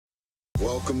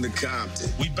Welcome to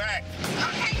Compton. We back.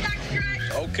 Okay, Dr.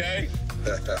 Dre. Okay.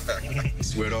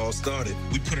 That's where it all started.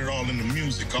 We put it all in the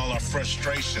music, all our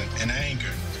frustration and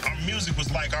anger. Our music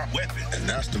was like our weapon. And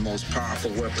that's the most powerful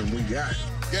weapon we got.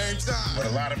 Game time. What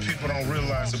a lot of people don't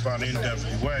realize about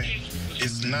N.W.A.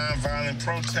 is nonviolent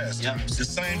protest. Yep. It's the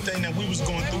same thing that we was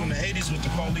going through in the 80s with the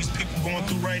police people going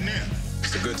through right now.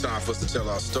 It's a good time for us to tell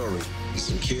our story. There's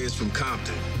some kids from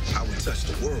Compton, how we touch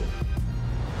the world.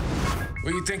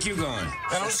 Where you think you going? Man,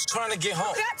 I'm just trying to get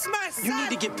home. That's my son. You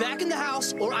need to get back in the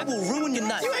house or I will ruin your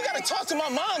night. You ain't gotta talk to my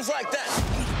moms like that.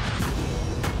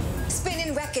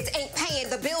 Spinning records ain't paying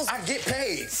the bills. I get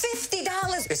paid.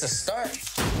 $50. It's a start.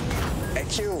 Hey,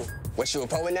 Q, what, you a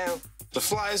poet now? The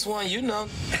flyest one, you know.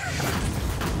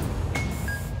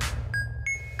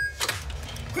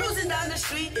 Cruising down the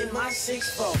street in my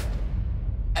 6'4".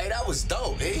 Hey, that was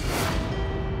dope, eh?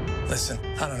 Listen,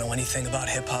 I don't know anything about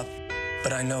hip-hop,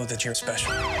 but I know that you're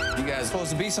special. You guys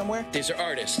supposed to be somewhere? These are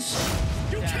artists.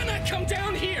 You cannot come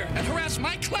down here and harass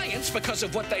my clients because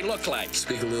of what they look like.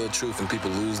 Speak a little truth and people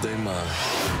lose their mind.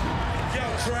 Yo,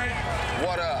 Trey.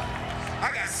 What up?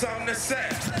 I got something to say.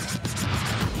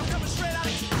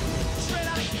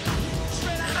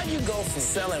 How you go from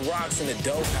selling rocks in the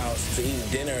dope house to eating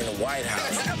dinner in the White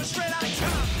House?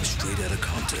 Straight Outta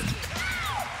Compton.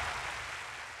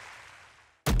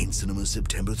 In cinemas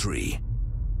September 3.